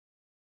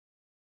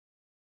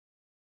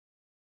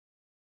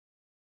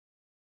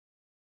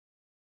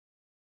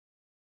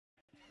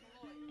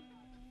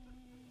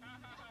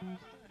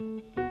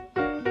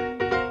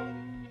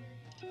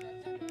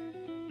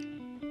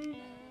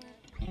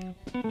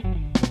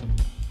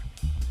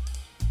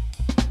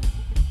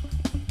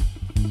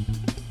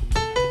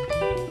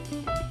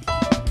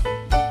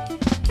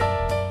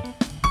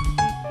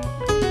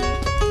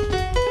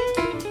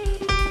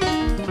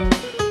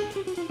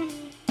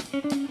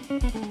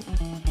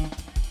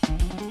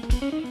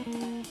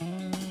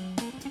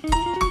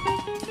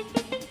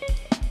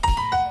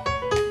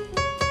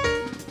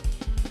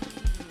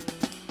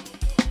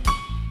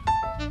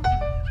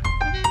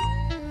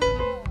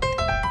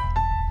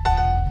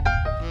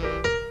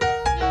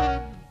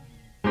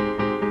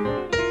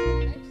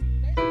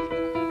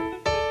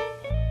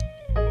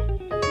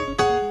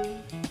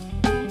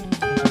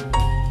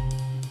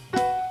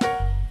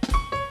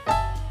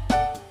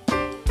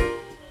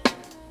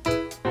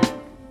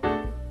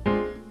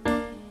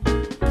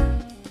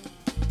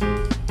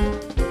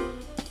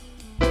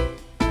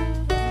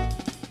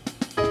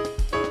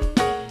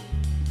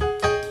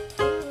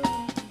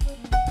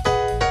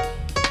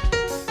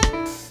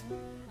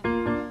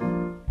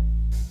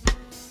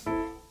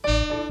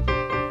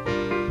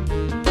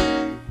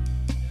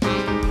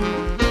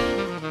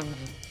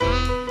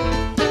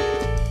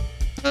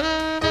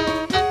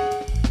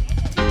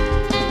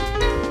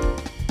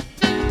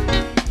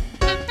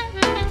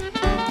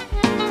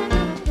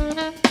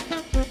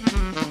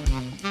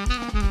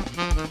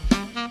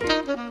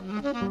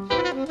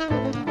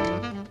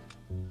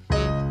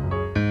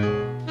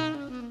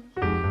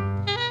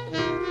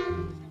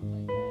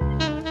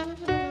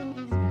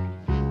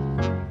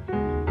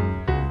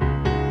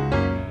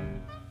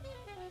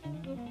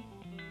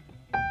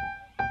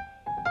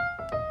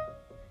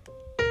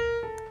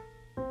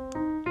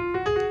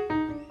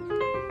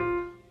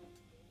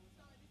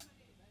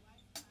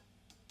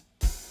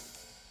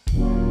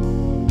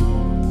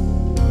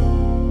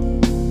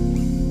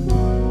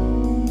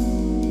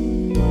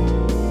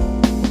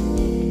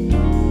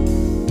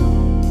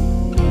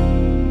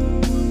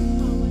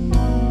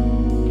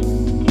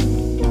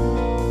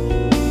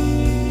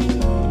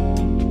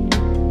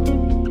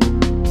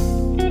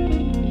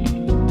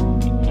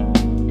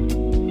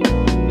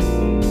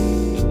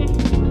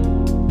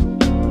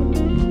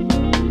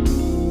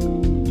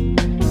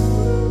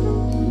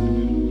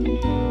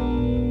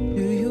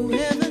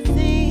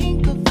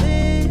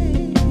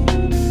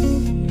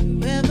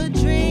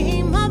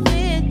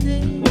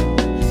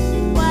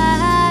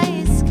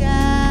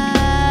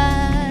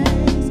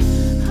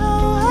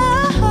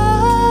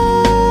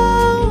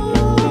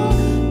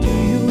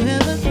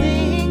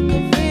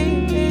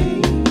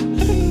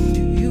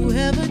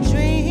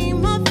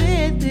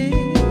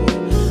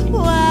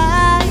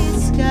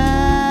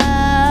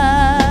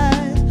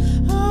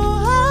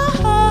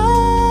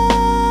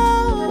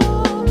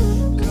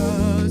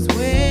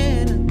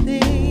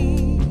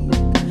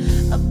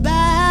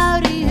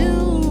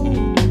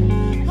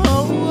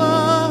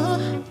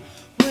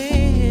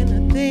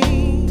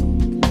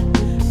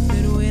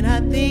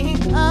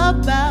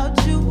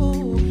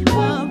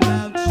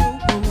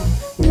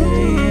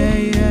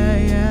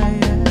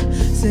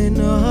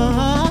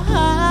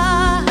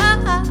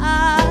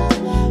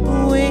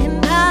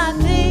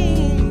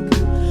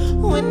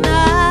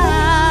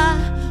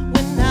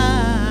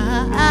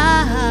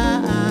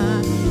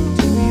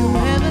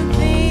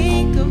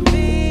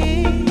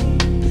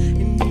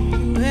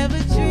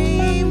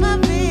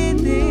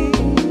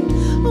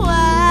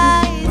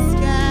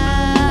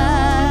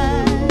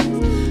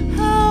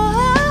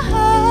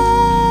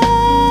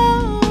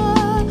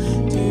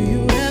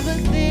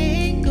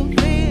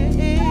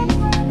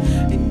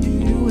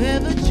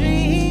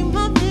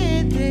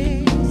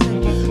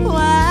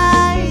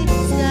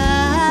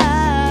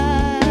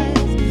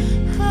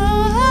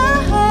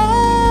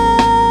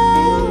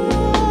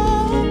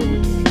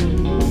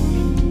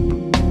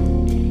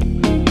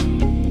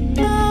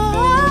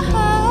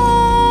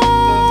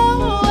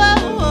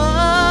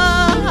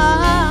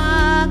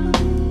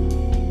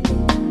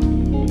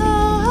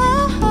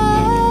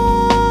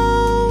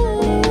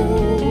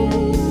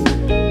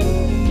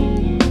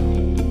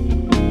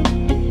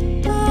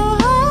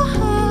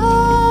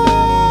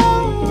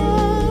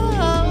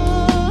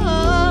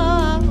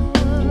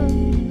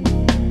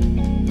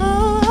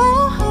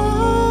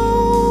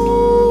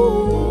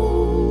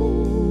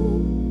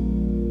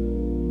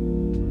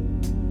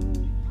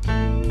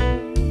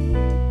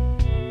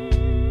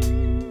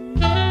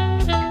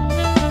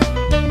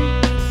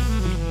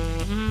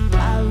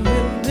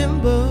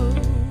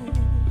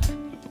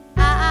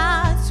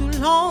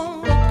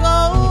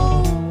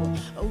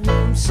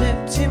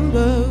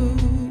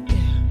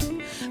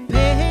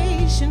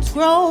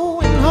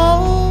growing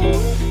old.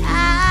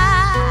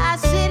 I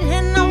sit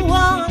and I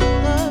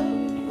wonder,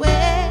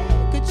 where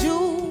could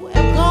you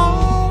have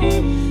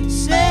gone?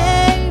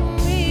 Save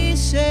me,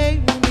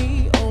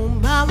 oh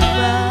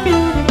mama.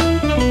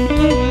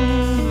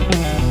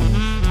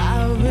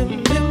 I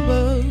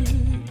remember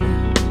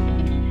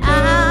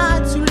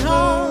not too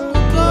long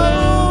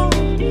ago,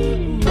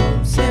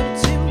 from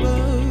September,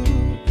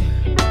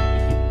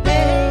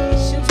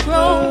 patience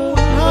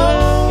growing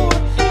old.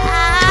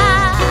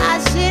 I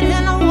sit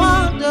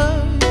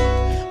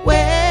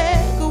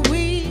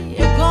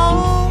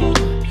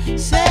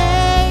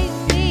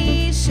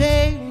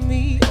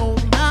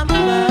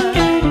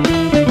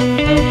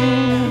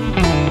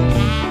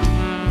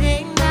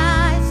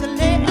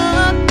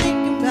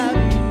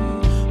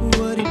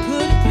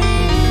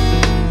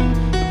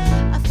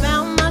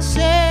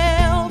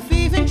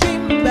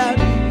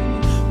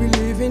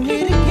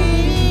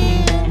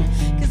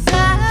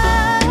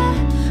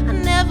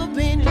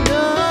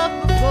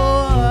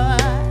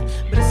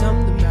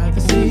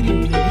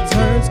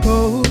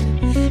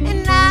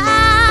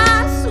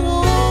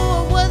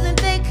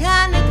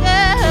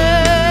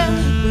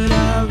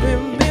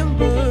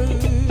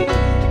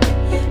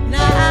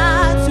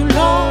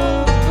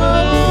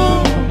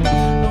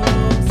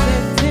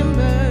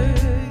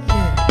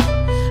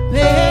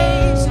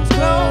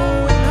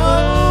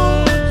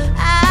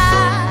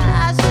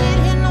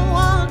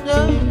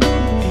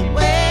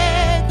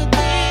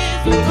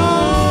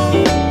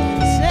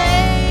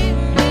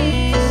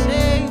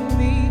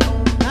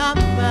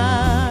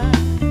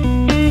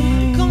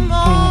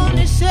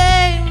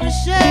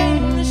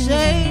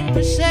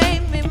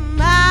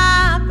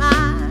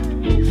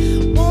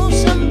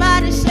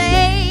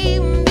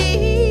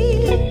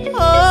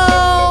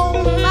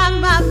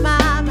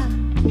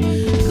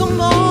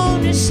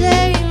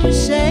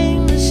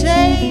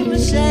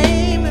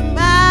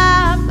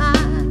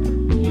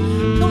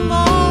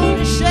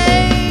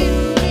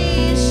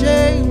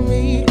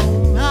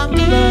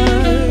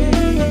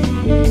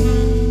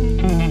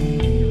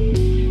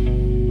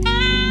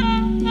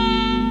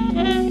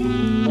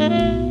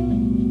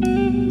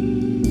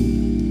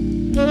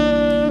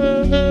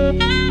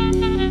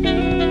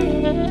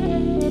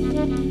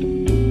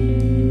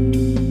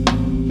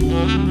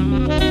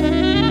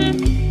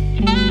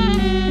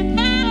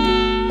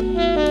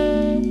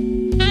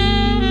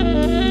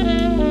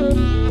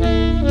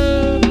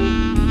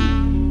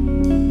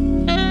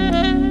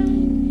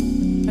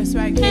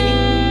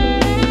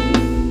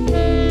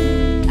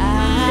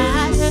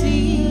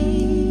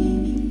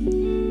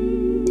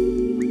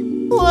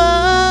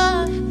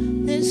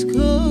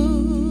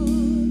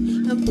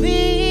have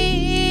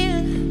been.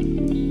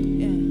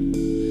 Yeah.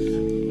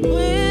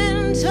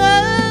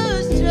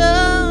 Winter's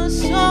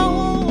just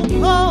so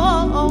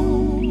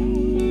cold.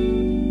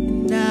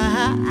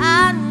 Now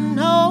I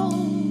know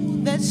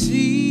that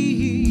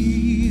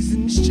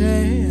seasons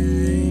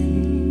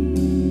change,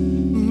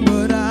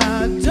 but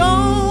I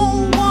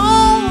don't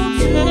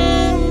want to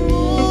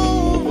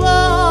move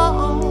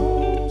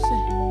on.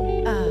 Say,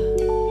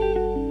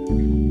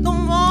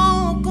 come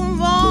on,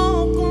 come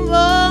on, come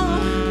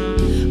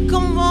on,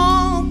 come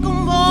on,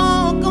 come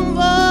on, come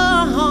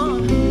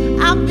on.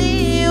 I've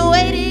been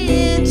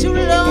waiting too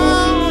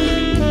long,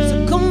 so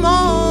come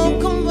on,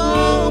 come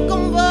on,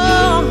 come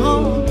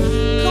on,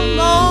 come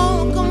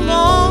on, come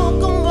on,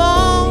 come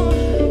on.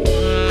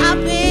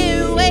 I've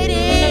been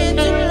waiting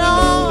too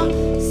long.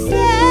 Say.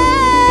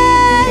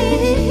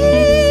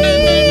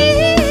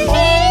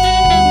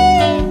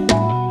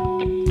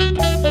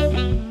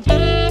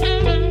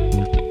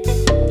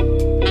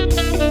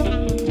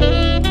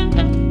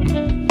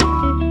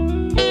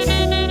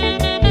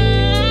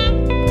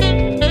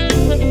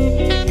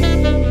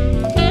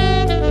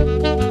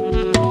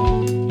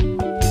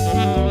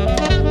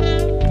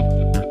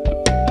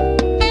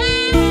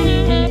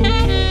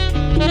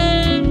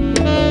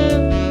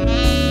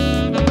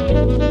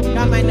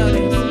 Y'all might know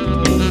this.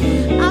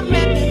 I'm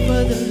rapping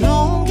for the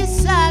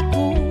longest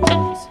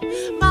cycles.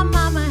 My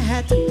mama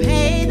had to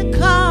pay the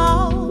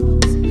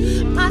cost.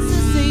 My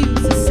sister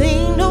used to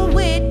sing the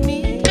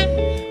Whitney.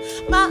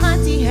 My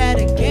auntie had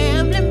a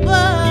gambling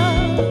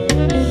bug.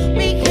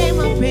 We came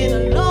up in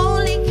a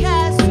lonely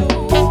castle.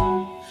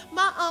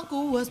 My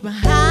uncle was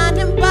behind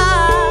them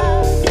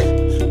bars.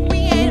 We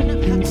ended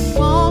up having to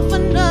fall for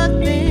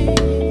nothing.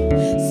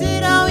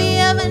 Said all we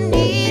ever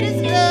need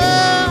is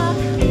love.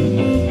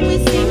 We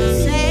sing the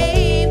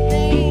same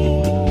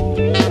thing.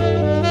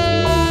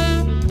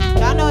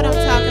 Y'all know what I'm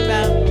talking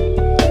about.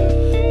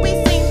 We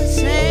sing the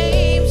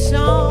same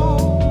song.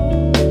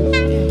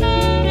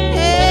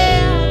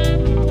 Yeah.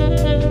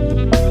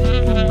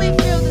 We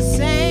feel the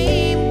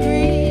same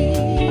breeze.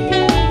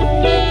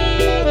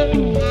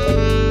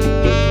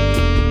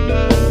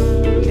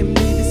 And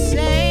bleed the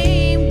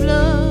same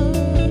blood.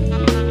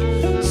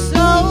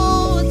 So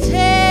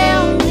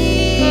tell me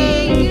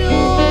you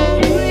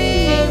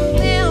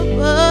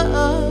remember.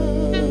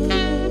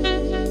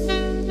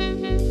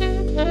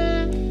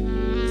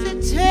 So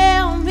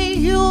tell me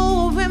you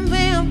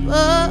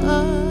remember.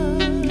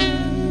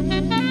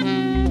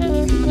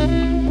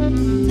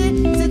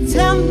 So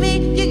tell me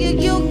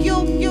you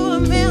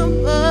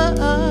remember.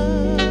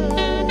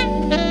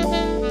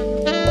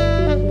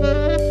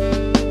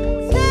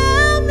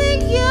 Tell me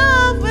you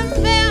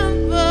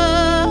remember.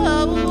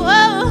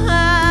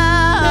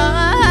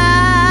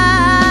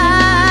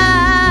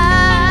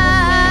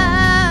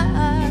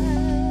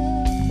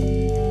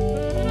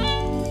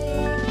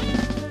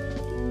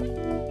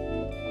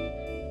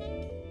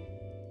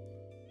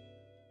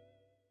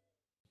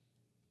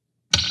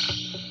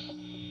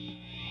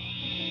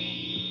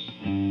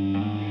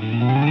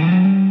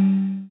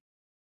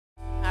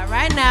 All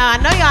right, now I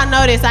know y'all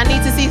know this. I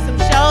need to see some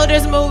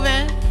shoulders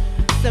moving,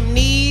 some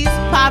knees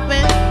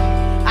popping.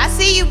 I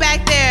see you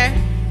back there.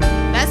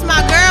 That's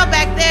my girl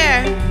back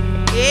there.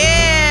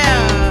 Yeah.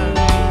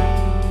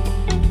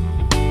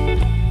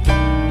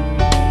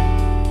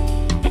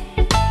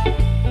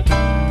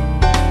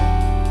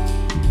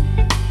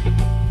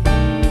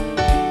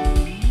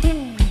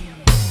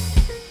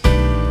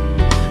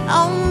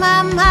 Oh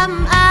my, my,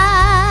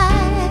 my,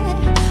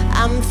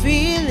 I'm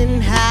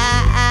feeling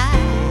high.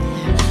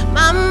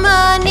 My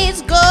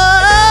money's gone.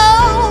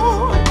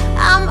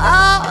 I'm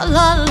all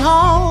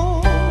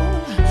alone.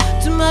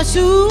 To my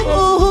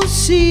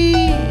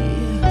sushi,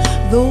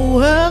 the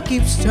world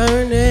keeps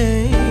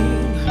turning.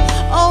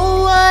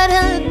 Oh, what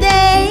a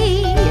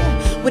day!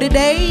 What a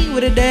day!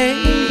 What a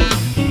day!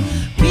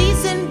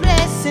 Peace and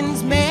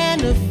blessings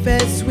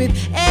manifest with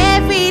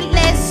every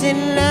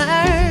lesson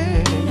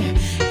learned.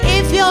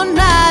 If your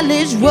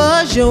knowledge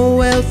was your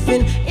wealth,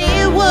 then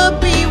it would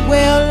be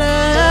well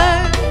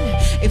earned.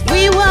 If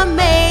we were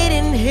made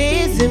in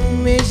His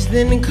image,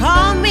 then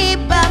call me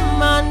by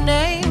my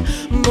name.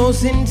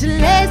 Most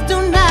intellects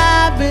do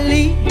not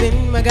believe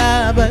in my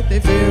God, but they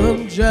fear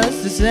Him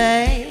just the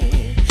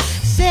same.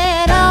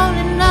 Said on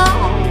and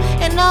on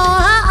and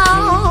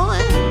on.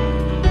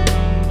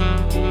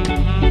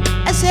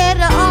 I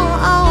said on.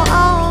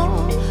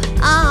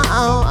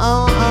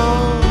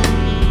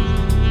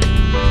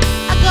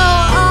 I go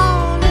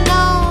on and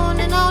on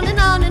and on and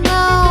on and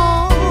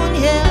on,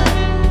 yeah.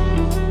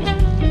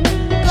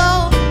 Go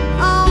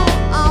on.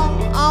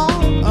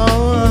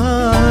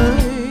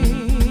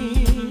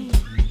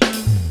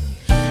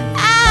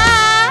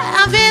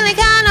 I'm feeling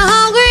kinda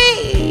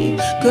hungry,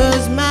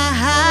 'cause my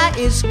high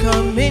is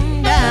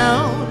coming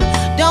down.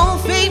 Don't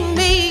feed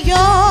me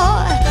your,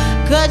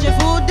 'cause your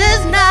food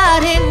does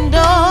not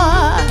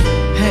endure.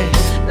 Hey,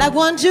 like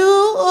 1,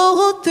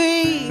 2,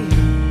 3.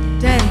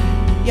 Dang,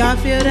 y'all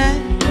feel that?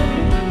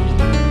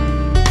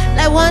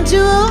 Like 1, 2,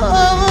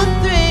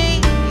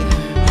 3.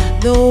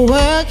 The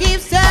world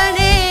keeps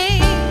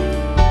turning.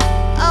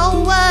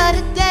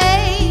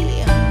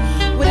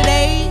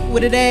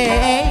 with a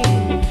day.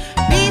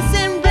 Peace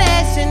and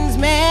blessings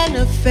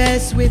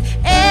manifest with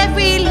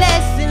every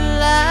lesson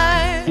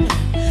learned.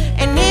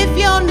 And if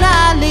your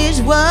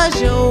knowledge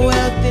was your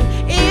wealth, then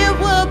it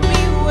would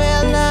be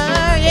well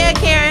earned. Yeah,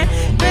 Karen,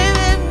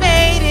 baby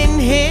made in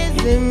his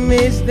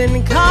image,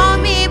 then call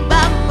me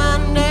by my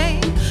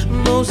name.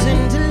 Most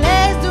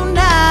intellects do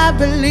not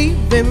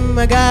believe in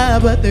my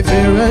God, but they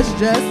fear us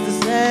just the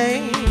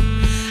same.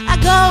 I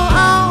go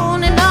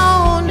on and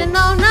on and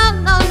on,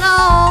 on, on,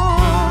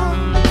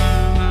 on.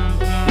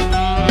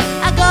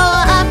 I go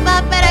up,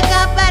 up, and I go,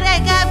 but I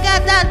got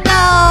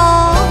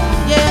down.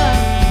 Yeah.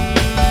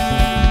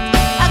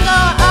 I go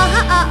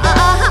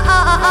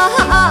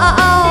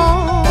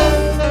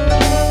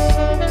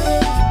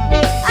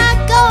I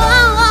go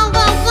on,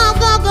 go, go,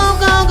 go, go,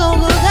 go, go,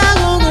 go,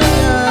 go, go,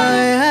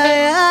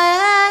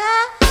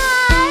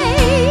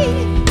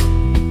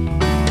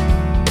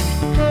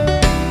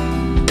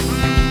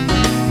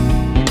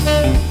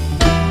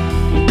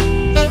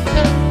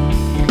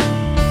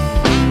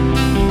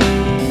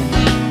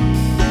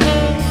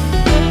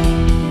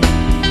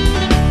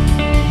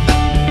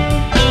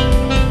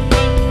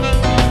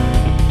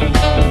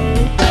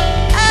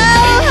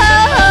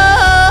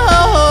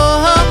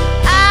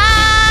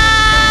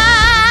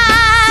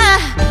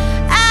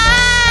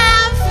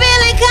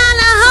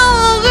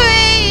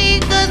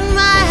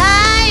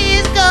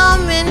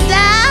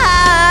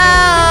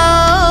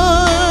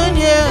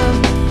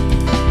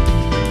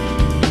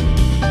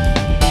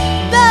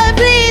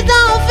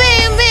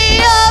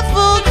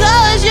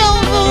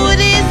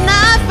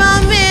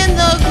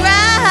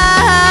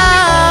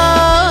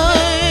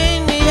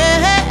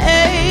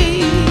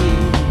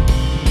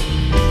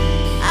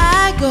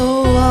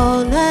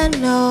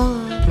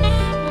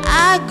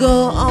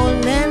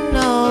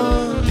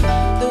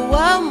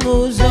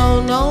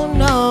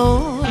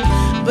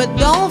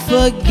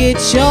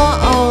 forget your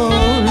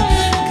own,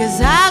 'cause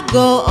I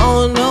go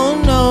on,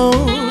 on, on.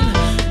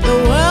 The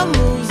world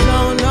moves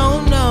on,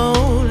 on,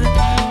 on.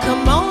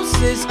 Come on,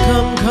 sis,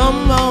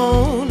 come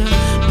on.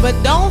 But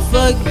don't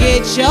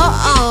forget your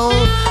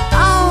own.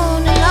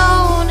 On and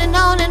on and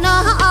on and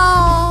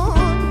on.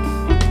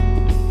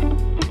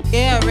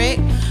 Yeah, Rick.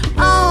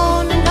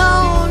 On and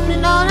on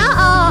and on and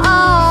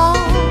on.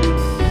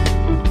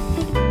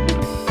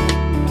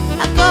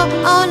 I go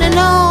on and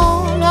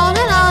on, on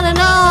and on and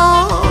on.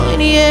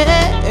 Yeah.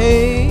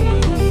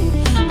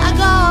 I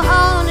go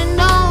on and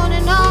on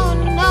and on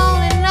and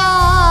on and on.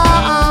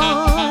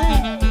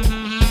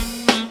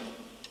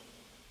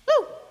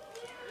 Woo.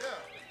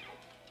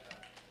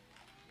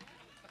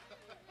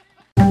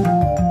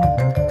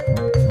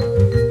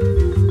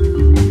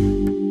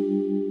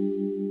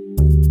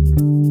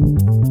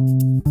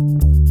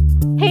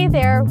 Hey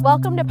there,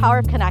 welcome to Power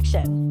of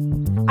Connection.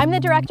 I'm the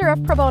director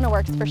of Pro Bono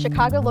Works for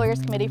Chicago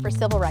Lawyers Committee for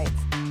Civil Rights.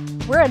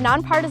 We're a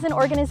nonpartisan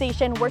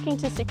organization working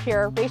to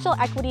secure racial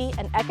equity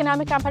and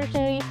economic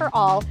opportunity for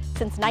all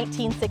since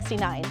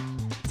 1969.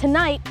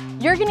 Tonight,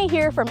 you're going to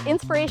hear from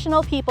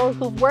inspirational people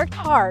who've worked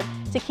hard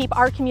to keep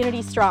our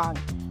community strong.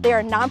 They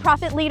are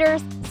nonprofit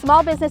leaders,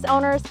 small business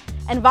owners,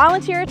 and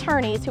volunteer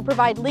attorneys who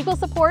provide legal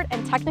support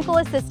and technical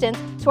assistance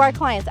to our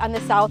clients on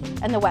the South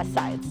and the West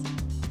Sides.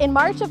 In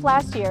March of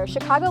last year,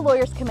 Chicago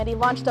Lawyers Committee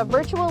launched a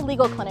virtual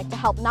legal clinic to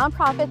help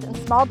nonprofits and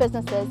small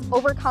businesses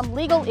overcome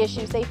legal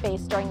issues they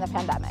faced during the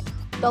pandemic.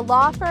 The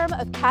law firm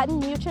of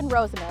Katten Muchin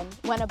Rosenman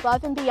went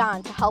above and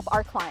beyond to help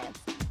our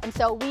clients, and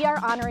so we are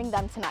honoring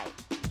them tonight.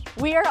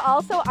 We are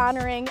also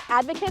honoring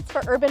Advocates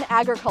for Urban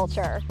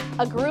Agriculture,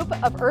 a group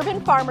of urban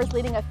farmers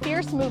leading a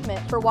fierce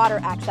movement for water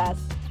access,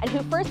 and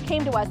who first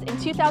came to us in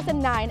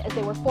 2009 as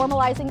they were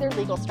formalizing their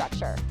legal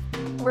structure.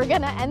 We're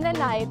gonna end the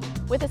night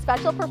with a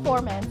special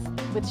performance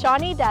with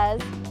Shawnee Des,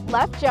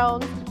 Lef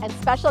Jones, and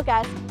special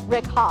guest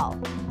Rick Hall.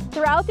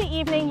 Throughout the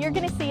evening, you're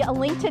gonna see a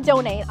link to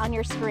donate on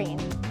your screen.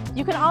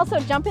 You can also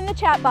jump in the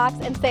chat box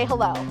and say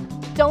hello.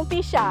 Don't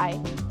be shy.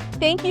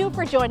 Thank you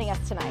for joining us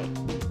tonight.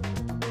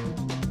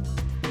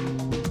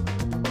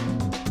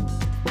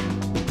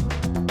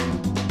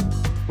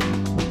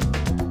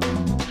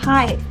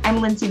 Hi,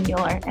 I'm Lindsay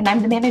Mueller, and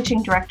I'm the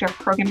Managing Director of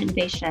Program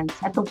Innovations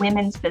at the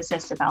Women's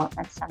Business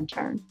Development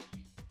Center.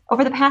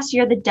 Over the past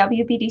year, the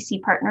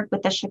WBDC partnered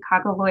with the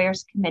Chicago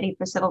Lawyers Committee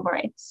for Civil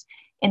Rights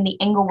in the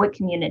Englewood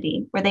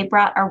community, where they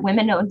brought our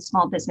women-owned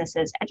small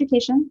businesses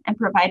education and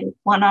provided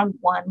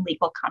one-on-one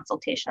legal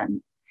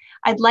consultation.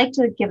 I'd like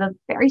to give a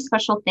very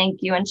special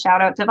thank you and shout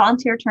out to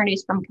volunteer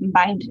attorneys from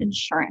Combined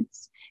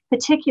Insurance,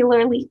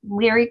 particularly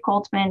Leary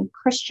Goldman,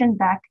 Christian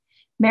Beck,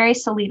 Mary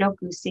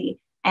Salido-Gusi,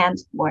 and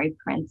Lori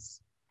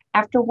Prince.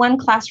 After one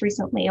class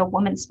recently, a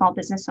woman small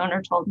business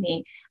owner told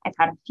me, I've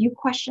had a few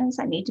questions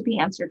that need to be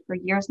answered for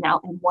years now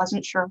and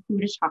wasn't sure who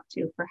to talk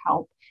to for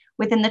help.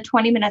 Within the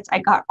 20 minutes, I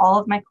got all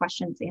of my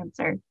questions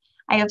answered.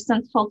 I have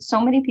since told so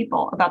many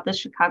people about the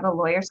Chicago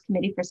Lawyers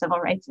Committee for Civil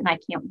Rights, and I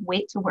can't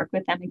wait to work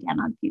with them again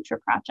on future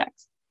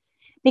projects.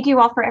 Thank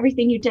you all for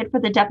everything you did for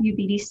the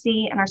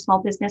WBDC and our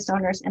small business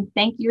owners. And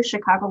thank you,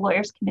 Chicago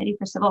Lawyers Committee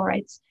for Civil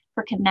Rights,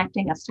 for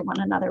connecting us to one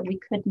another. We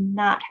could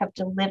not have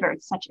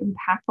delivered such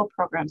impactful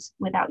programs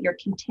without your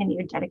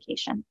continued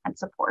dedication and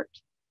support.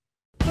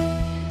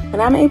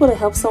 When I'm able to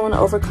help someone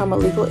overcome a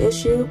legal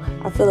issue,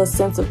 I feel a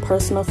sense of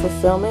personal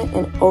fulfillment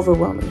and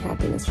overwhelming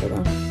happiness for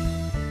them.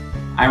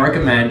 I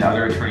recommend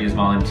other attorneys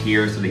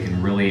volunteer so they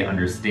can really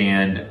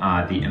understand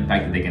the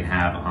impact that they can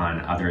have on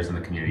others in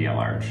the community at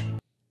large.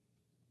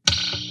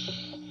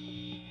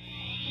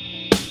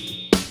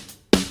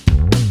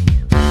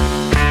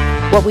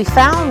 What we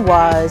found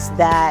was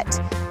that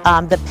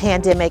the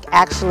pandemic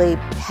actually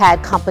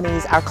had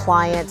companies, our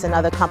clients and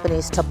other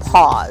companies, to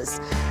pause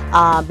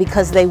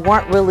because they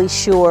weren't really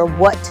sure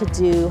what to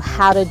do,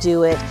 how to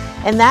do it,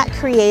 and that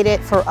created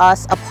for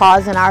us a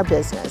pause in our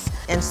business.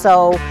 And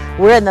so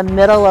we're in the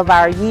middle of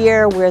our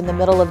year, we're in the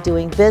middle of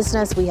doing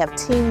business, we have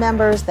team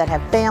members that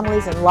have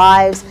families and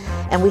lives,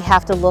 and we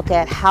have to look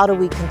at how do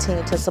we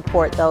continue to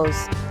support those,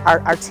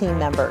 our team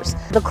members.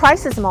 The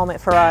crisis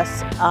moment for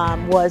us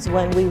was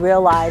when we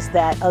realized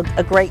that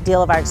a great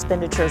deal of our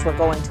expenditures were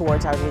going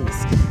towards our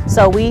lease.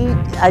 So we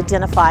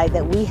identified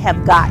that we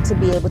have got to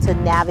be able to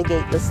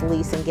navigate this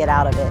lease and get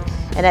out of it.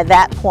 And at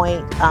that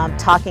point,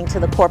 talking to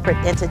the corporate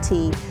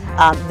entity,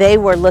 they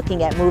were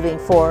looking at moving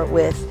forward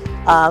with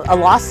a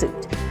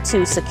lawsuit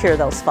to secure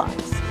those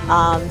funds.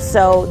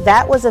 So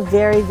that was a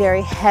very,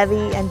 very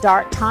heavy and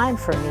dark time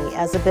for me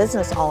as a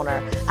business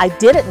owner. I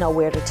didn't know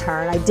where to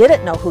turn. I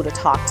didn't know who to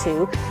talk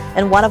to.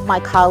 And one of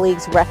my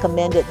colleagues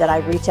recommended that I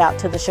reach out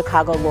to the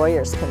Chicago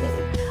Lawyers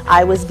Committee.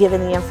 I was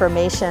given the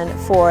information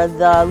for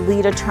the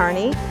lead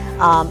attorney,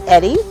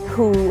 Eddie,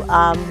 who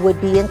would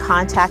be in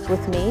contact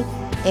with me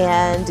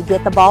and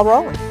get the ball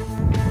rolling.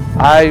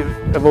 I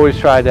have always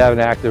tried to have an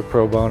active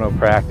pro bono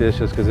practice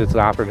just because it's an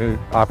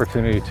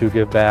opportunity to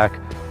give back.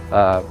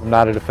 I'm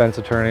not a defense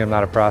attorney, I'm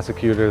not a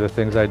prosecutor. The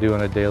things I do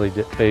on a daily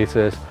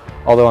basis,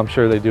 although I'm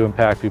sure they do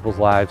impact people's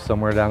lives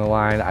somewhere down the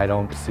line, I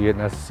don't see it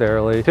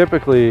necessarily.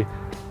 Typically,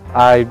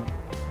 I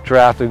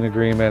draft an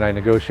agreement, I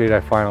negotiate,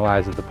 I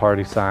finalize it, the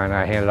parties sign,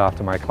 I hand it off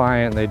to my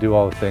client, and they do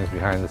all the things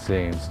behind the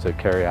scenes to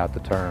carry out the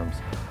terms.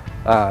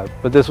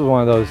 But this was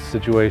one of those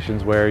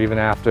situations where even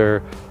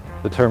after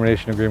the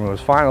termination agreement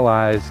was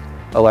finalized,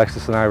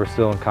 Alexis and I were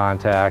still in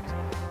contact,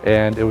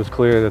 and it was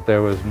clear that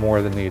there was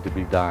more that needed to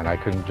be done. I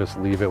couldn't just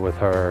leave it with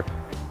her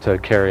to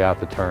carry out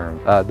the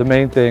term. The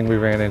main thing we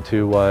ran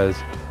into was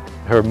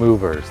her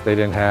movers. They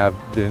didn't have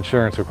the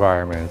insurance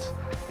requirements,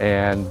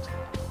 and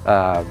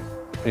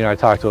you know, I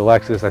talked to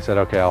Alexis. I said,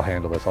 okay, I'll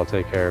handle this, I'll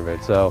take care of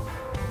it. So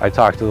I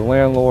talked to the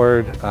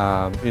landlord,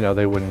 you know,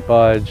 they wouldn't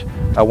budge.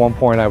 At one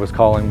point I was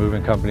calling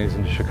moving companies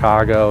into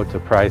Chicago to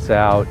price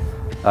out,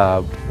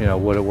 you know,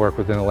 would it work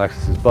within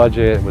Alexis's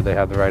budget? Would they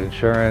have the right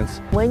insurance?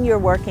 When you're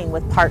working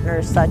with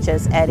partners such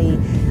as Eddie,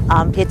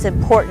 it's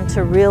important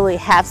to really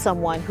have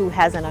someone who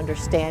has an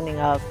understanding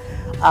of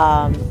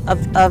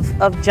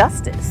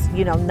justice,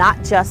 you know,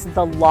 not just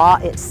the law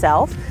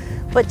itself,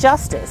 but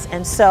justice.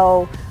 And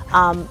so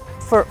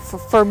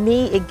for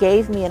me, it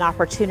gave me an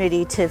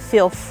opportunity to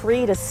feel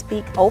free to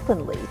speak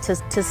openly,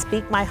 to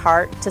speak my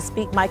heart, to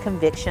speak my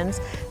convictions,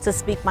 to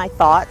speak my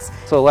thoughts.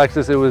 So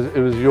Alexis, it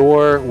was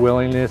your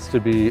willingness to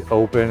be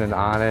open and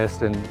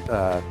honest and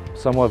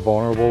somewhat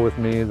vulnerable with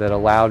me that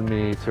allowed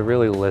me to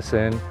really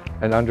listen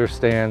and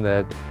understand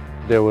that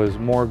there was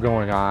more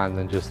going on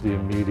than just the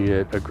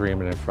immediate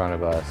agreement in front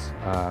of us.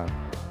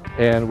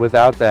 And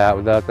without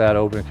that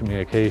open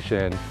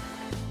communication,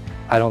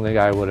 I don't think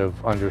I would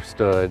have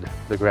understood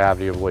the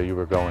gravity of what you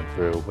were going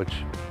through, which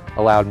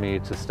allowed me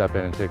to step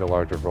in and take a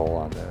larger role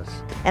on this.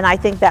 And I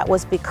think that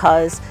was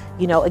because,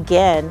 you know,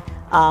 again,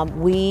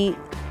 we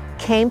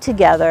came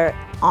together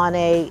on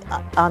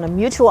a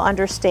mutual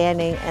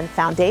understanding and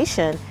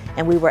foundation,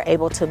 and we were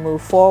able to move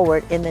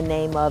forward in the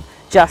name of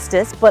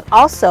justice, but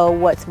also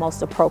what's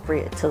most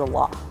appropriate to the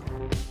law.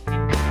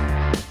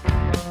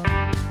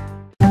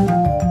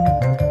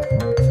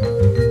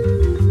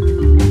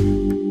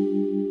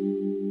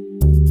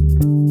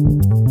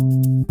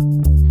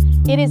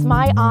 It is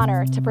my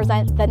honor to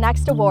present the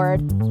next award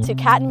to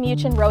Katten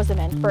Muchin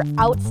Rosenman for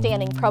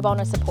outstanding pro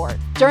bono support.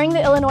 During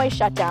the Illinois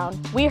shutdown,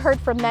 we heard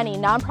from many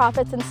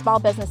nonprofits and small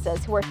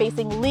businesses who were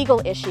facing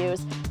legal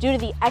issues due to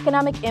the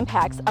economic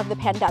impacts of the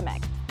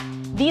pandemic.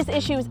 These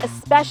issues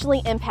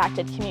especially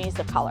impacted communities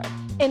of color.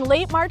 In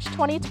late March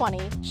 2020,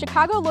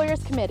 Chicago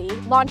Lawyers Committee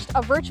launched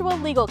a virtual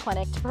legal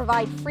clinic to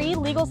provide free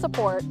legal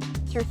support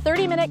through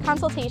 30-minute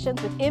consultations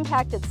with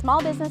impacted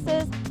small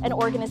businesses and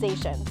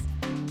organizations.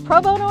 Pro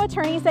bono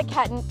attorneys at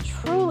Katten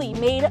truly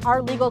made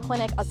our legal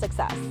clinic a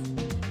success.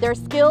 Their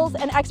skills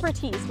and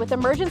expertise with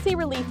emergency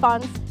relief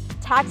funds,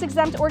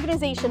 tax-exempt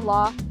organization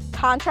law,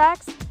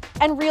 contracts,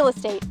 and real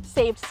estate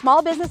saved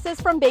small businesses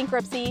from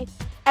bankruptcy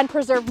and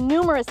preserved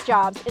numerous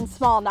jobs in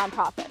small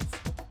nonprofits.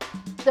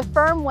 The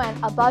firm went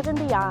above and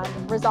beyond,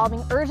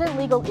 resolving urgent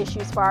legal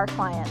issues for our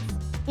clients,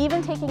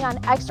 even taking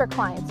on extra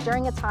clients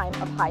during a time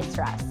of high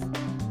stress.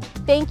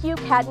 Thank you,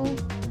 Katten,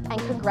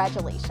 and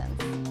congratulations.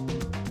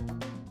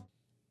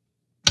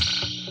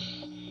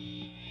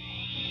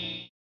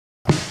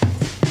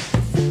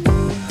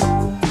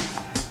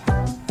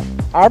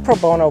 Our pro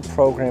bono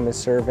program is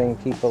serving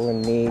people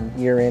in need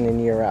year in and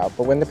year out,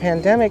 but when the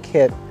pandemic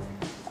hit,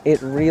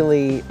 it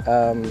really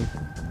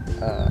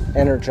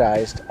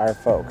energized our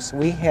folks.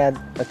 We had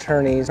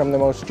attorneys from the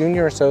most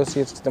junior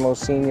associates to the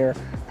most senior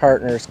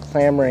partners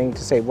clamoring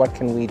to say, what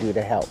can we do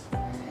to help?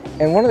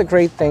 And one of the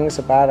great things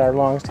about our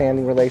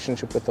long-standing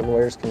relationship with the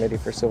Lawyers Committee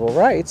for Civil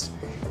Rights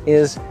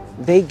is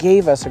they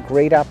gave us a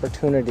great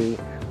opportunity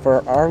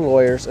for our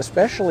lawyers,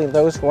 especially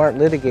those who aren't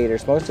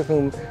litigators, most of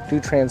whom do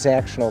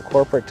transactional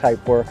corporate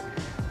type work,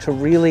 to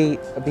really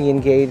be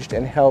engaged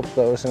and help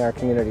those in our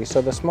community.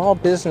 So the small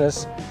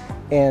business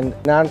and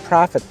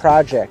nonprofit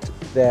project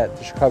that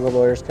the Chicago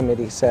Lawyers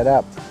Committee set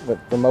up with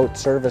remote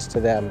service to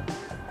them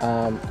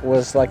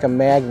was like a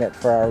magnet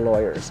for our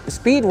lawyers.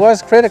 Speed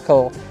was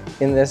critical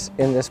in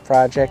this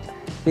project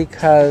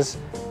because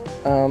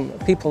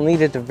people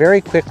needed to very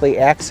quickly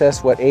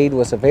access what aid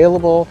was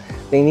available.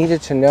 They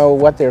needed to know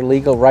what their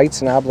legal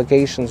rights and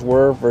obligations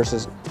were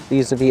versus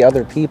vis-a-vis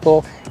other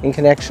people in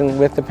connection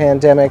with the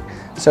pandemic.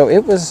 So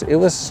it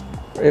was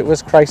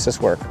crisis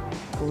work.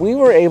 We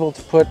were able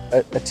to put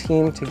a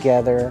team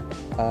together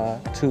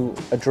to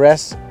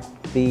address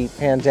the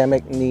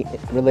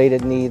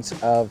pandemic-related needs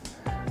of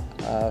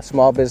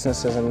small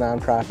businesses and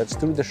nonprofits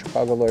through the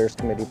Chicago Lawyers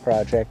Committee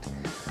project,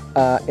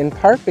 in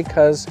part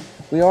because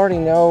we already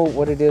know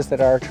what it is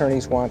that our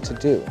attorneys want to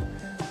do.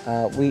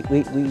 We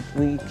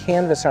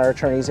canvass our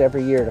attorneys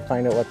every year to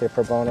find out what their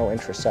pro bono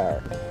interests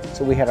are.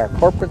 So we had our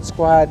corporate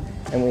squad,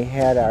 and we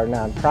had our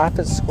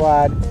nonprofit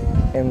squad,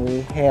 and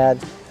we had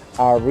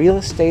our real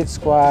estate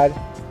squad,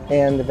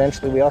 and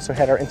eventually we also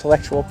had our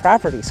intellectual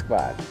property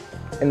squad.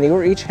 And they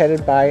were each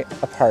headed by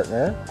a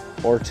partner,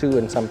 or two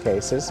in some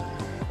cases.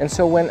 And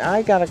so when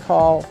I got a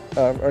call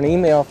or an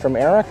email from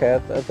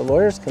Erica at the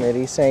Lawyers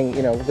Committee saying,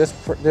 you know,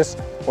 this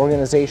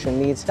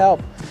organization needs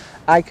help,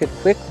 I could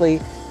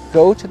quickly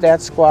go to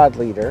that squad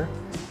leader,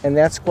 and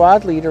that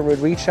squad leader would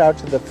reach out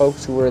to the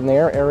folks who were in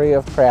their area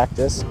of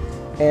practice,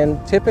 and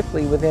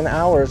typically within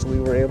hours we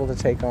were able to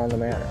take on the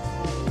matter.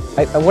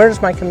 Where does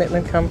my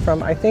commitment come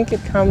from? I think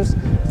it comes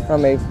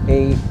from a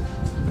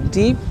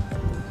deep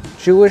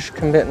Jewish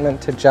commitment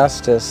to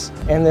justice,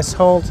 and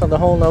the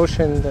whole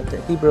notion that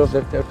the Hebrew of the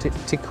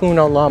tikkun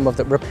olam, of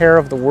the repair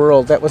of the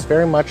world, that was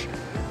very much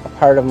a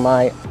part of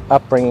my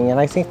upbringing. And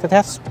I think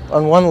that's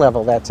on one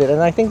level, that's it.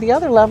 And I think the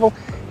other level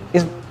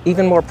is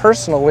even more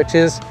personal, which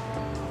is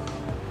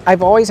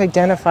I've always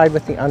identified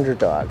with the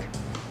underdog.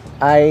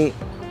 I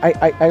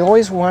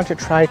always want to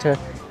try to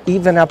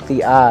even up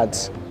the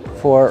odds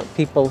for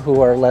people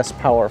who are less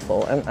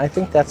powerful, and I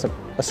think that's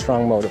a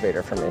strong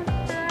motivator for me.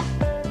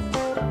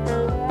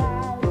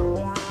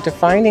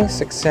 Defining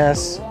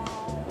success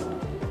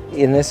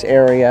in this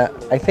area,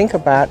 I think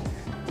about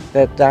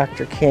that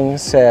Dr. King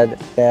said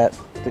that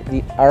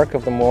the arc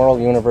of the moral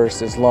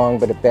universe is long,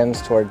 but it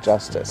bends toward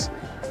justice.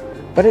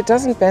 But it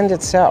doesn't bend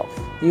itself.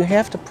 You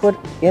have to put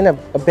in a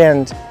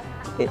bend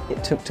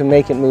to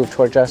make it move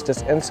toward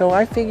justice. And so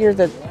I figure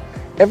that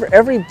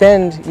every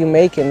bend you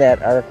make in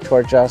that arc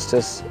toward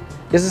justice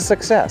is a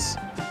success.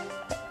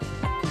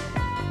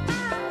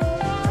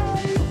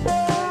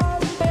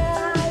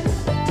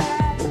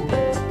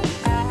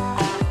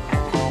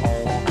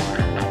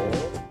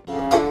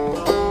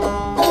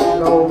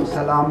 Hello,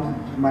 Salam.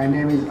 My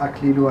name is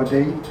Aklilu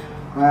Adey.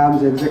 I am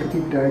the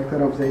Executive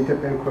Director of the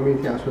Ethiopian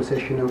Community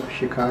Association of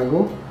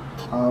Chicago,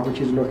 which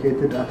is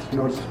located at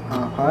North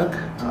Park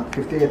at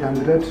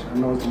 5800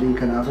 North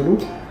Lincoln Avenue.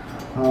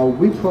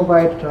 We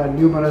provide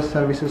numerous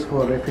services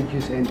for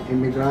refugees and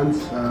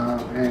immigrants,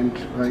 and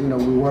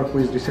we work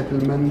with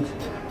resettlement,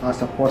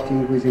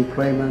 supporting with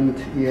employment,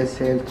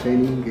 ESL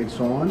training, and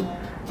so on.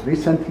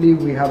 Recently,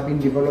 we have been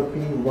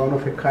developing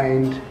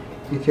one-of-a-kind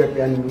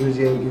Ethiopian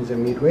museum in the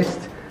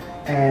Midwest.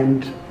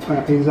 And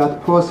in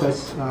that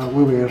process,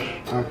 we were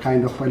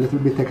kind of a little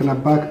bit taken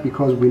aback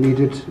because we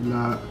needed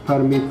the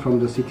permit from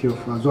the city of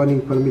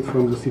zoning permit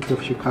from the city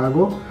of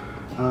Chicago.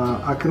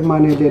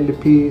 Ackerman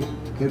LLP,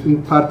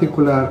 in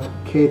particular,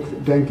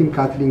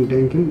 Kathleen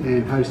Duncan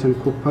and Harrison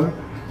Cooper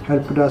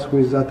helped us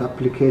with that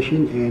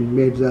application and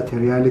made that a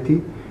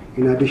reality.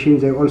 In addition,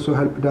 they also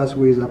helped us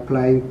with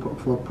applying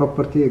for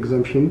property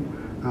exemption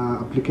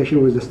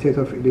application with the state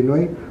of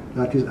Illinois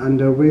that is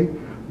underway.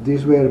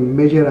 These were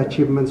major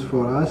achievements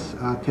for us.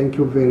 Thank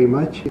you very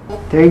much.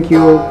 Thank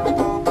you.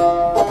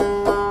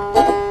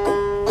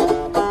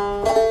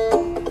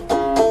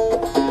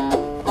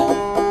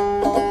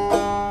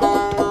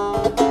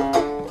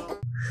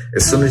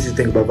 As soon as you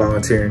think about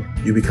volunteering,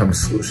 you become a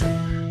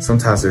solution.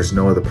 Sometimes there's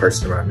no other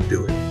person around to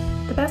do it.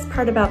 The best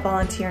part about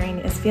volunteering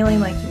is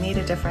feeling like you made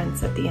a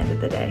difference at the end of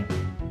the day.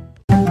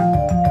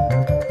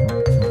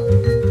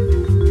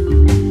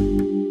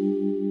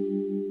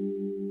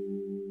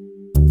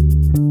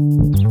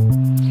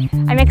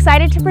 I'm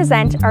excited to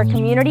present our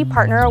Community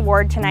Partner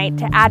Award tonight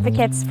to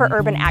Advocates for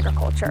Urban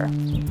Agriculture,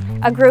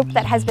 a group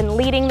that has been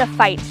leading the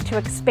fight to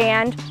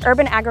expand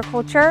urban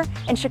agriculture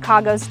in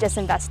Chicago's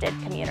disinvested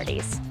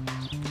communities.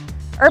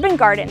 Urban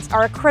gardens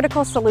are a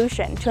critical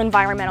solution to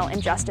environmental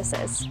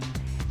injustices.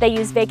 They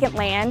use vacant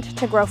land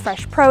to grow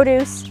fresh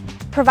produce,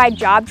 provide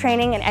job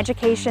training and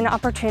education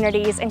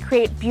opportunities, and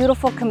create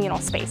beautiful communal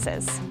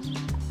spaces.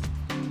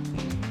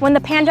 When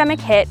the pandemic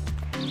hit,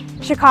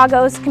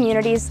 Chicago's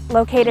communities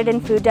located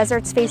in food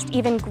deserts faced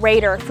even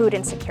greater food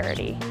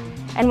insecurity.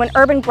 And when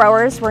urban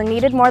growers were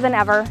needed more than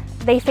ever,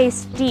 they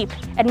faced deep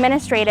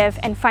administrative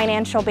and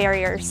financial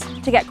barriers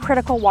to get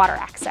critical water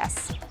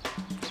access.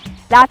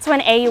 That's when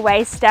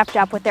AUA stepped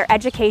up with their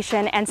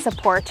education and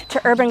support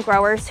to urban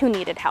growers who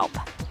needed help.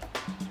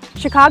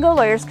 Chicago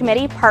Lawyers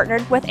Committee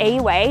partnered with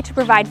AUA to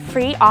provide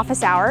free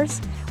office hours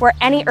where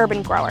any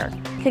urban grower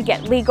could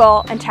get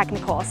legal and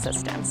technical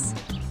assistance.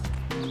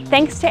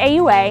 Thanks to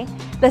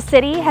AUA, the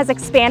city has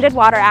expanded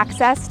water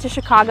access to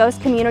Chicago's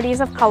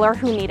communities of color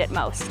who need it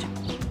most.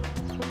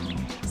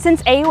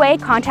 Since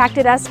AUA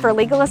contacted us for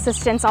legal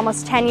assistance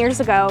almost 10 years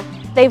ago,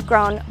 they've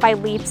grown by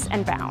leaps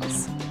and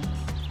bounds.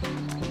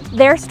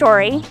 Their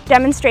story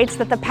demonstrates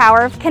that the power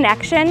of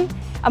connection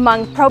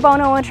among pro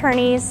bono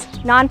attorneys,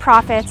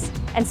 nonprofits,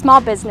 and small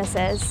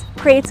businesses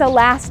creates a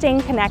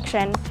lasting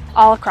connection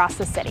all across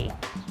the city.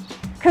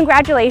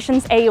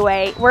 Congratulations,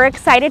 AUA. We're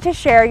excited to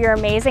share your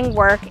amazing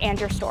work and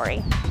your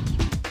story.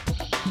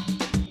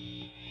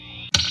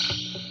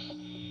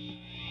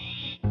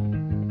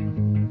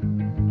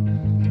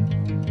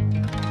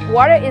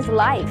 Water is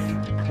life.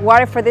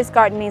 Water for this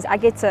garden means I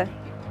get to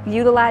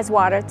utilize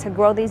water to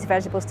grow these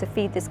vegetables to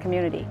feed this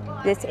community.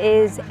 This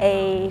is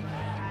a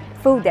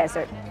food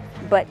desert,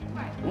 but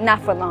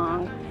not for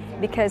long,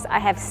 because I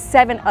have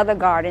 7 other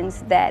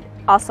gardens that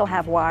also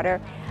have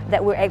water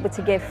that we're able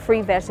to give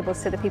free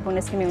vegetables to the people in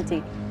this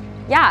community.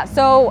 Yeah,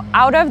 so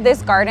out of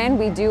this garden,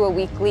 we do a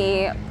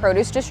weekly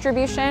produce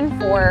distribution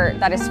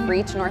that is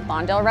free to North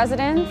Lawndale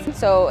residents.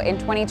 So in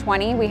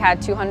 2020, we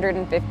had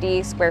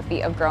 250 square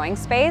feet of growing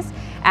space,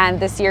 and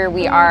this year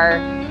we are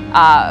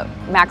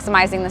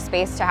maximizing the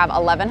space to have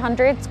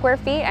 1,100 square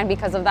feet, and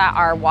because of that,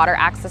 our water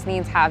access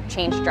needs have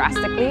changed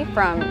drastically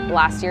from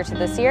last year to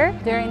this year.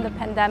 During the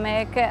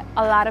pandemic, a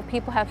lot of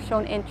people have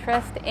shown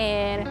interest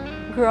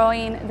in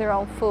growing their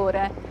own food,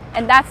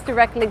 and that's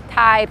directly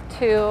tied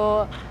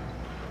to,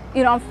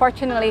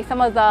 unfortunately, some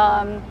of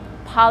the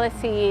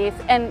policies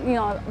and,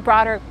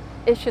 broader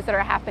issues that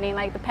are happening,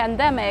 like the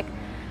pandemic,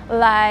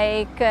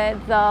 like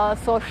the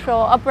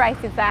social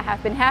uprisings that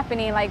have been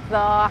happening, like the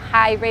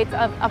high rates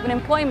of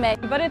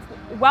unemployment. But it's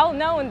well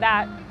known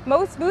that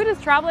most food is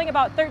traveling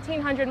about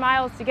 1,300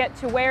 miles to get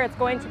to where it's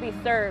going to be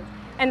served.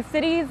 And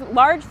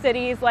large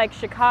cities like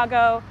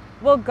Chicago,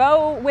 will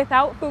go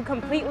without food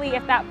completely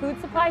if that food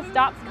supply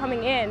stops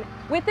coming in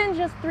within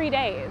just 3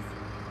 days.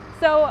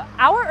 So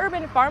our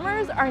urban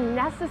farmers are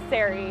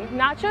necessary,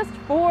 not just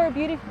for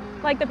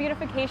the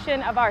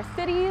beautification of our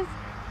cities,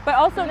 but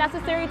also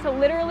necessary to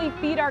literally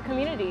feed our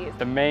communities.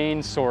 The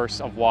main source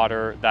of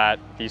water that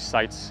these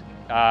sites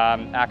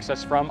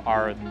access from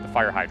are the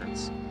fire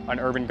hydrants. An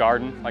urban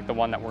garden like the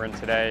one that we're in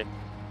today,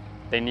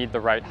 they need the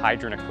right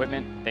hydrant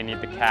equipment. They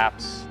need the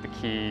caps, the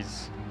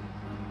keys,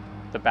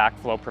 the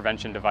backflow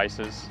prevention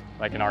devices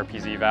like an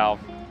RPZ valve.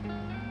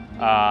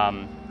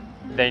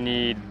 They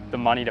need the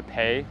money to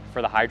pay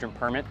for the hydrant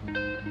permit.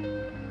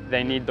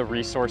 They need the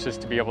resources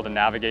to be able to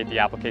navigate the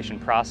application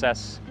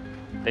process.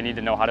 They need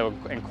to know how to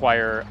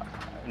inquire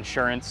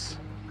insurance,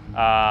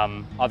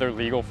 other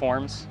legal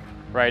forms,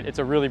 right? It's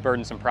a really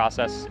burdensome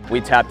process.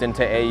 We tapped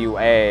into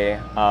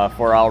AUA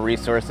for all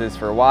resources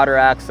for water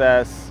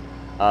access,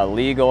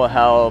 legal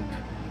help,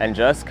 and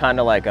just kind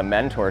of like a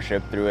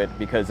mentorship through it,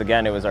 because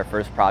again, it was our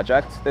first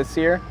project this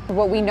year.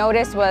 What we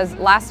noticed was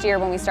last year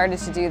when we started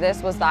to do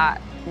this was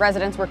that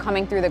residents were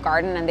coming through the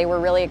garden and they were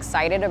really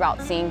excited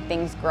about seeing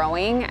things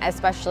growing,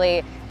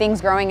 especially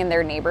things growing in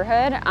their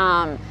neighborhood.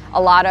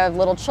 A lot of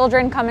little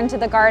children come into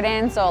the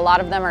garden, so a lot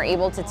of them are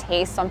able to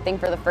taste something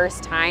for the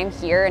first time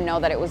here and know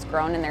that it was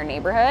grown in their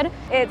neighborhood.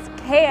 It's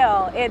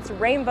kale, it's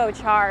rainbow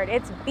chard,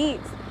 it's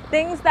beets.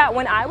 Things that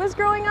when I was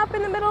growing up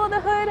in the middle of the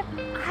hood,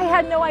 I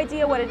had no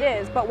idea what it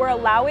is, but we're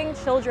allowing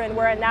children,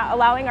 we're now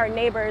allowing our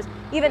neighbors,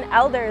 even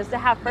elders, to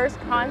have first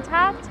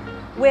contact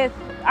with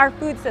our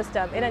food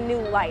system in a new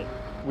light.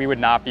 We would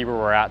not be where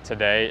we're at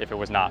today if it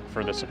was not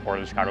for the support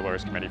of the Chicago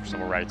Lawyers Committee for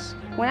Civil Rights.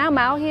 When I'm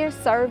out here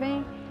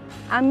serving,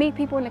 I meet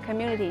people in the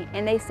community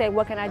and they say,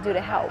 what can I do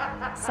to help?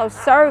 So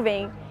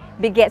serving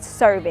begets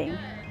serving.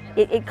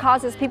 It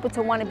causes people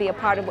to want to be a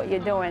part of what you're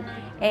doing.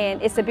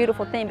 And it's a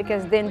beautiful thing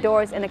because then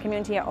doors in the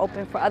community are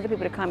open for other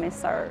people to come and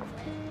serve.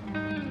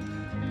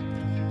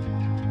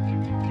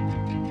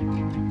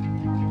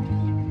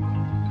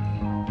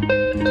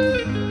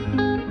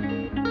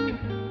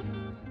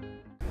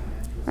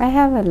 I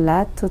have a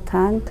lot to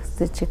thank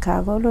the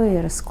Chicago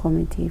Lawyers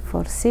Committee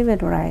for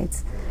Civil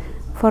Rights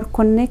for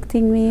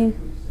connecting me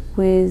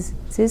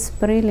with these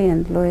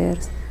brilliant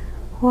lawyers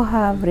who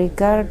have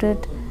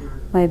regarded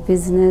my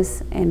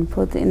business and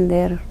put in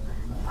their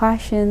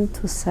passion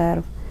to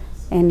serve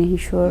and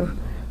ensure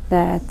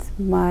that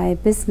my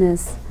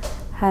business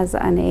has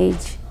an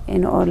edge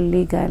in all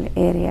legal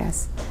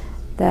areas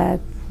that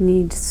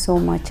need so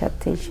much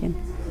attention.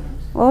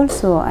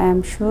 Also, I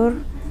am sure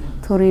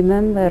to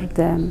remember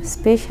them,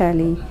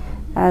 especially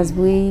as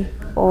we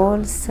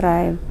all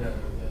strive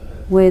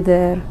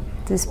weather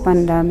this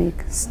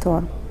pandemic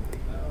storm.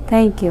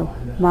 Thank you,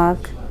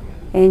 Mark,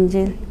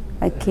 Angel,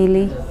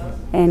 Akili,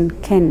 and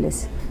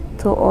Candice,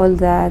 to all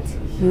that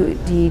you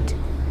did.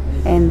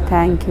 And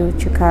thank you,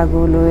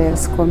 Chicago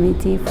Lawyers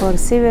Committee for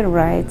Civil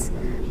Rights,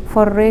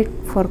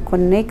 for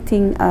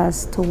connecting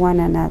us to one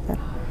another.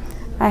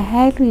 I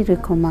highly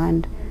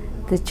recommend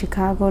the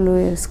Chicago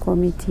Lawyers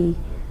Committee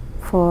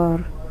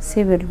for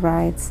Civil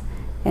Rights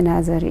and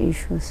other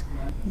issues.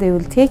 They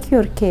will take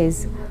your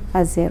case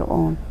as their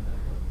own.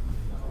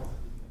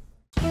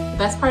 The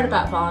best part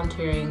about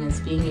volunteering is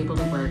being able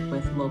to work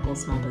with local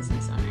small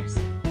business owners.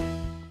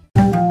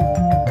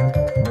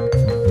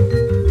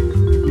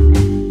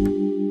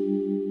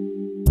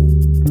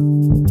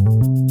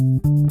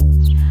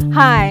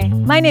 Hi,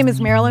 my name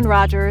is Marilyn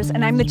Rogers,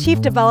 and I'm the Chief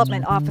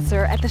Development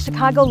Officer at the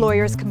Chicago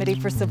Lawyers Committee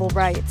for Civil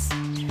Rights.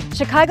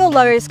 Chicago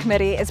Lawyers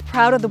Committee is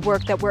proud of the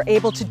work that we're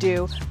able to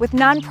do with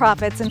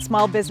nonprofits and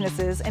small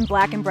businesses in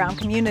Black and Brown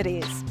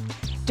communities.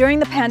 During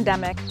the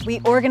pandemic,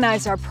 we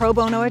organized our pro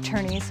bono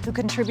attorneys who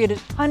contributed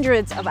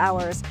hundreds of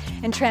hours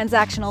in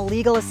transactional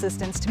legal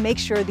assistance to make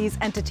sure these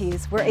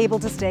entities were able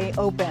to stay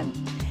open.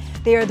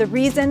 They are the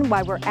reason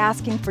why we're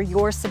asking for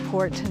your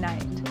support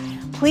tonight.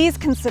 Please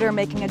consider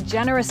making a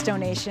generous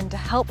donation to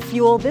help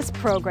fuel this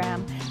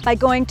program by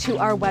going to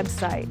our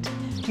website.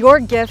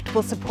 Your gift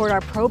will support our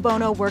Pro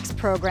Bono Works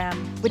program,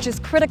 which is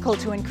critical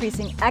to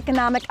increasing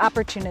economic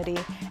opportunity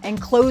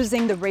and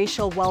closing the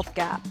racial wealth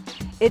gap.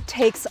 It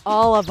takes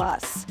all of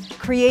us,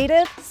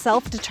 creative,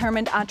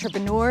 self-determined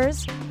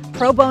entrepreneurs,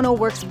 Pro Bono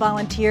Works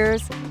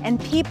volunteers, and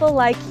people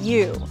like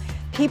you,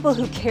 people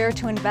who care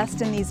to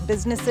invest in these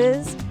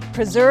businesses,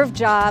 preserve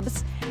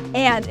jobs,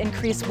 and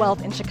increase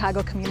wealth in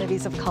Chicago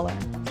communities of color.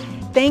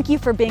 Thank you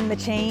for being the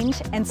change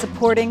and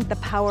supporting the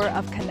power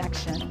of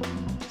connection.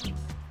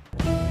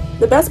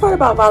 The best part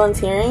about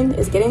volunteering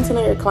is getting to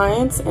know your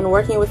clients and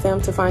working with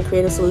them to find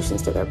creative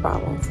solutions to their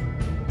problems.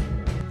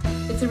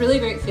 It's a really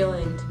great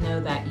feeling to know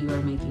that you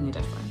are making a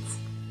difference.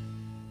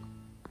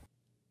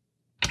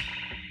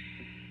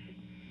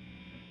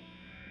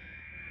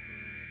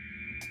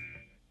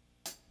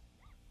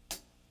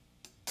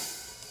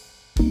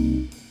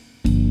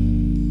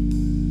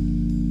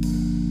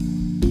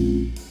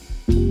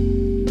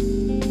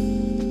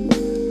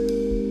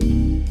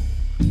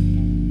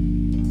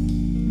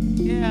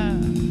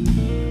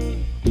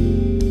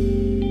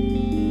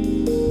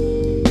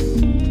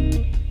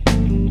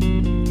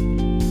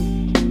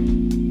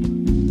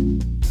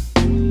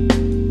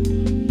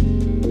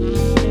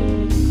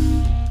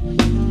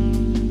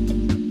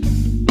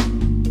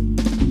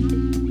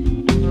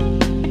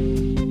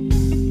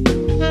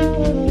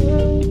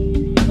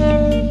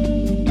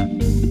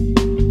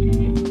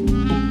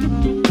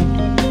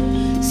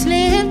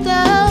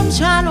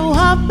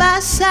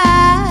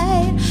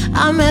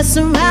 I mess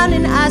around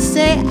and I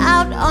stay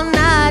out all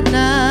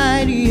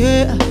night,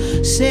 yeah.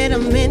 Said I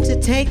meant to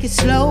take it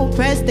slow,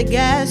 press the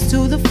gas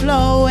to the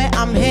floor. Where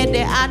I'm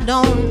headed, I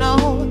don't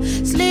know.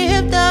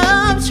 Slipped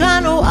up,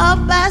 trying to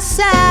walk by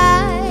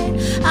side.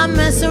 I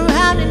mess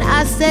around and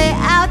I stay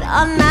out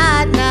all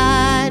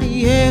night,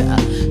 yeah.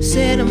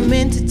 Said I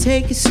meant to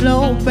take it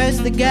slow, press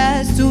the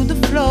gas to the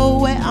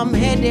floor. Where I'm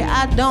headed,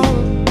 I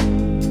don't.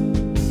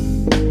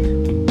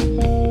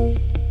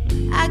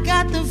 I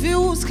got the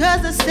views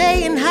cause I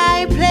stay in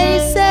high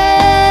places,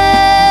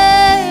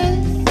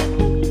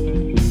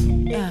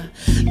 yeah.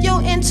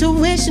 Your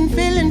intuition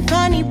feeling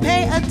funny,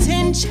 pay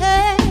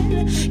attention,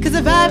 cause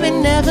the vibe it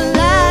never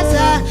lies.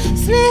 I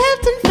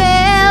slipped and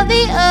fell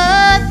the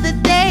other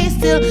day,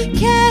 still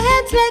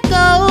can't let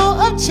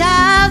go of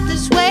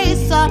childish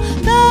ways. Saw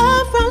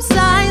love from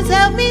signs,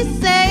 help me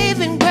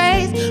saving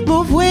grace.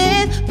 Move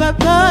with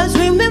purpose,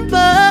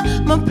 remember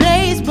my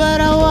place, but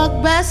I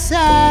walk by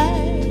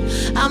side.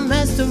 I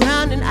messed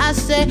around and I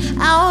stayed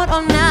out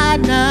all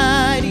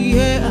night,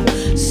 yeah.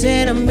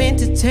 Said I meant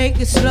to take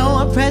it slow,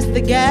 I pressed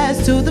the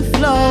gas to the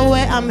floor.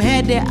 Where I'm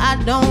headed, I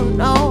don't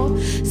know.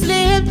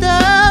 Slipped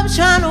up,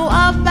 trying to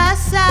walk by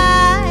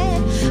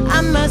side.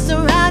 I messed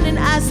around and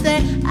I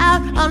stayed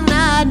out all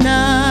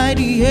night,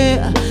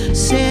 yeah.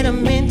 Said I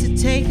meant to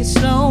take it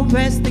slow,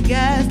 press the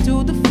gas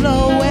to the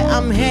floor. Where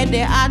I'm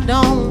headed, I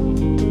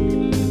don't.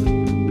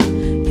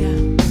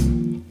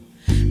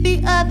 The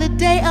other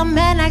day a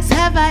man asked,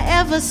 have I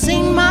ever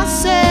seen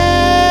myself?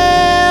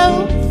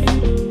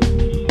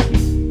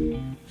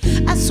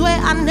 I swear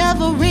I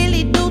never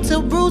really do,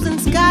 till bruising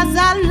scars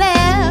I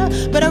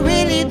left. But I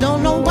really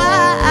don't know why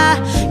I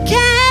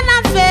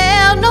cannot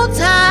fail, no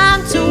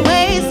time to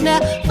waste.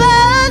 Never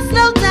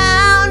slow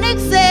down,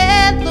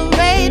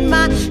 accelerate.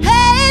 My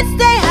head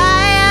stay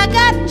high, I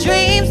got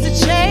dreams to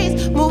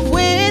chase. Move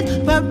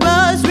with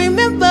purpose,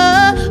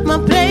 remember my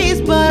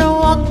place, but I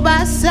walk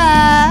by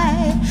side.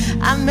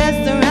 I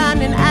messed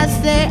around and I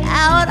stay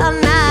out all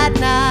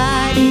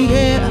night,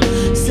 yeah.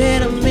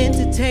 Said I meant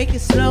to take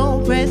it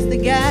slow, press the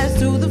gas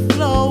to the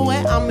floor.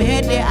 Where I'm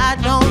headed, I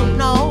don't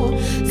know.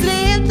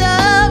 Slipped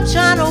up,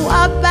 trying to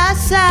walk by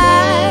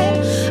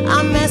side.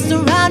 I messed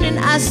around and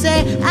I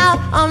said, out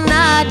all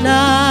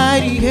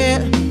night,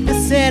 yeah. I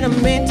said I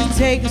meant to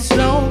take it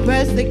slow,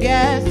 press the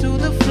gas to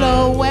the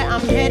floor. Where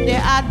I'm headed,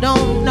 I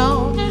don't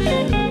know.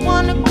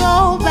 Wanna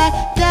go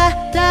back, da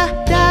da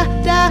da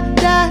da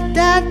da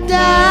da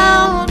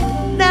down,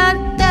 da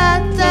da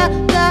da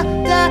da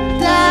da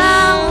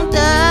down,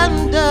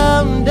 dum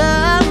dum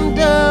dum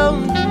dum.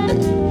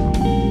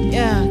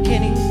 Yeah,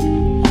 Kenny.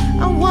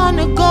 I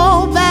wanna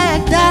go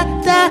back, da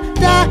da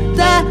da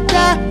da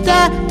da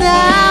da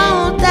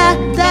down, da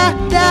da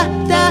da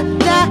da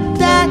da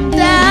da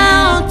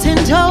down, 10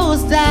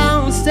 toes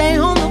down, stay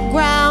on the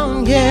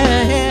ground,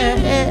 yeah.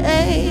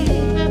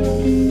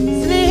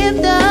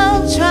 Slipped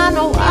up, trying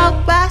to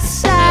walk by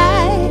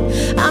side.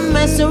 I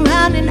messed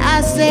around and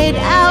I stayed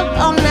out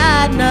all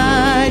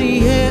night,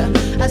 yeah.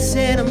 I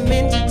said I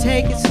meant to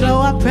take it slow,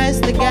 I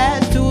pressed the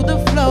gas to the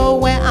floor.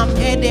 Where I'm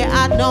headed,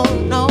 I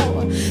don't know.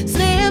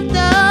 Slipped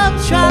up,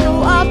 trying to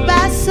walk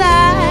by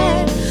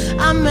side.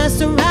 I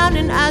messed around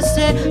and I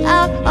stayed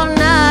out all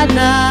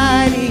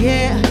night,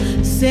 yeah.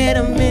 Said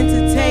I meant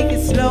to take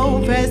it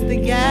slow, press the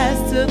gas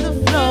to the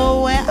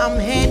floor. Where I'm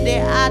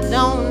headed, I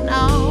don't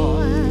know.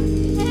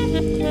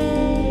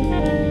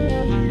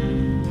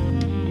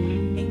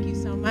 Thank you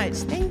so much.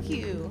 Thank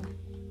you.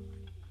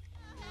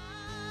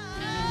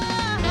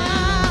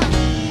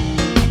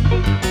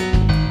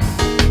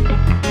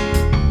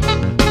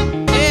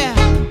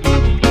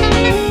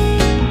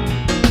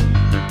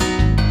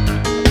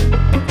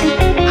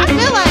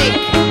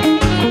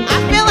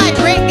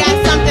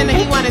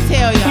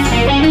 Tell y'all.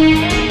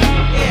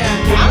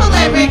 Yeah, I'm gonna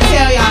let Rick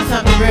tell y'all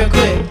something real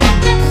quick.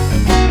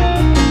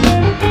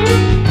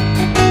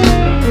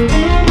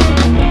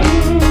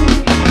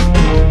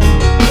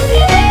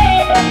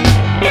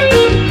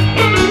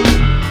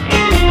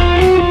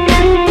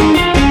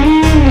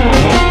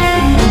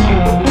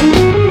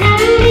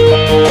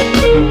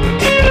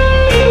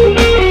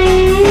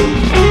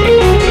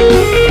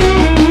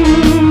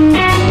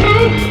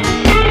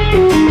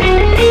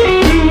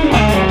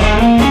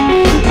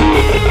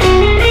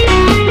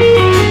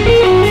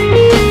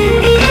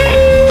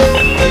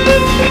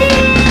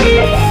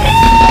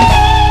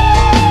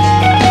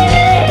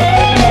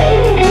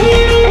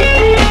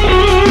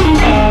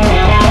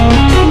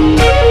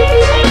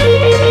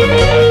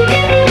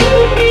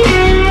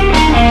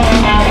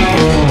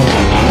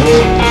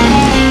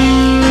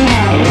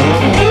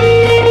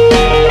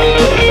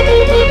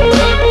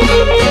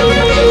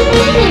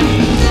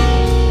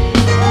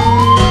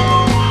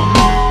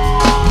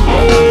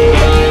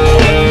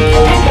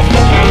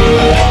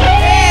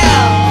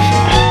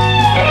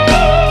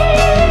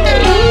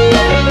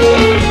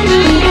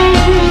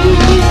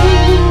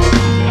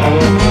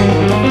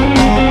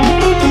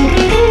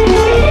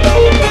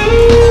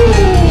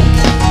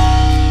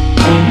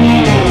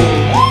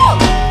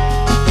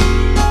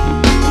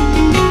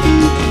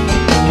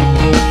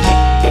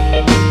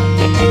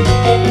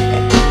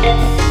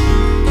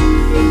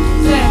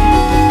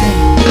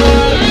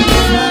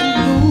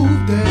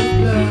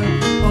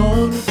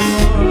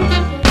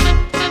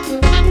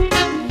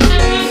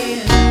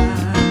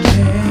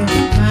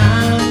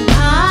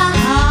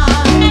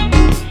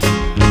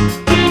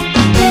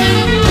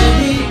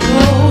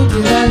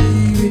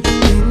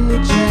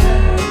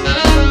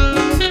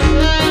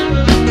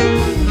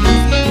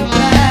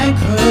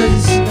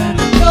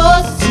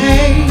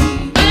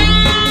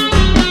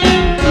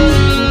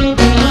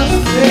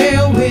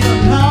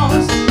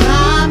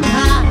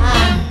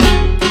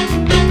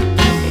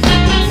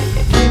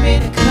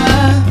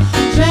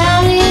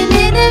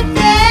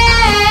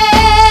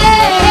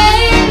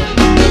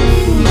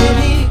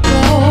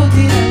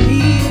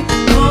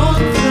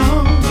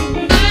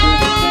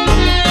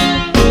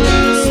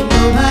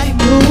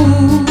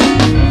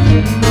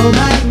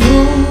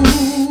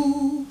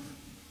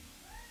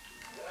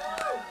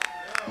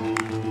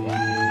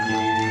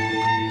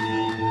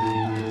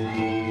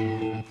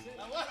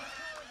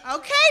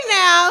 Okay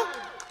now,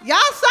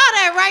 y'all saw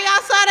that, right?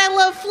 Y'all saw that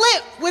little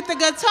flip with the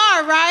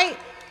guitar, right?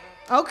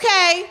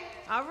 Okay,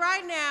 all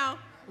right now.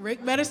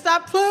 Rick better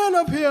stop playing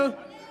up here.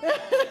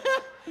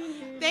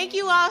 Thank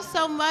you all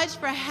so much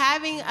for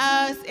having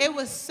us. It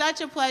was such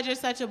a pleasure,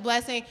 such a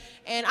blessing,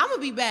 and I'm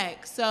gonna be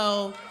back.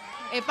 So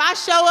if I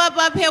show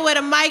up here with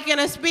a mic and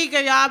a speaker,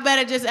 y'all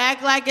better just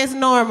act like it's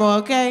normal,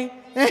 okay?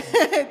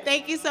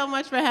 Thank you so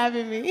much for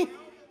having me.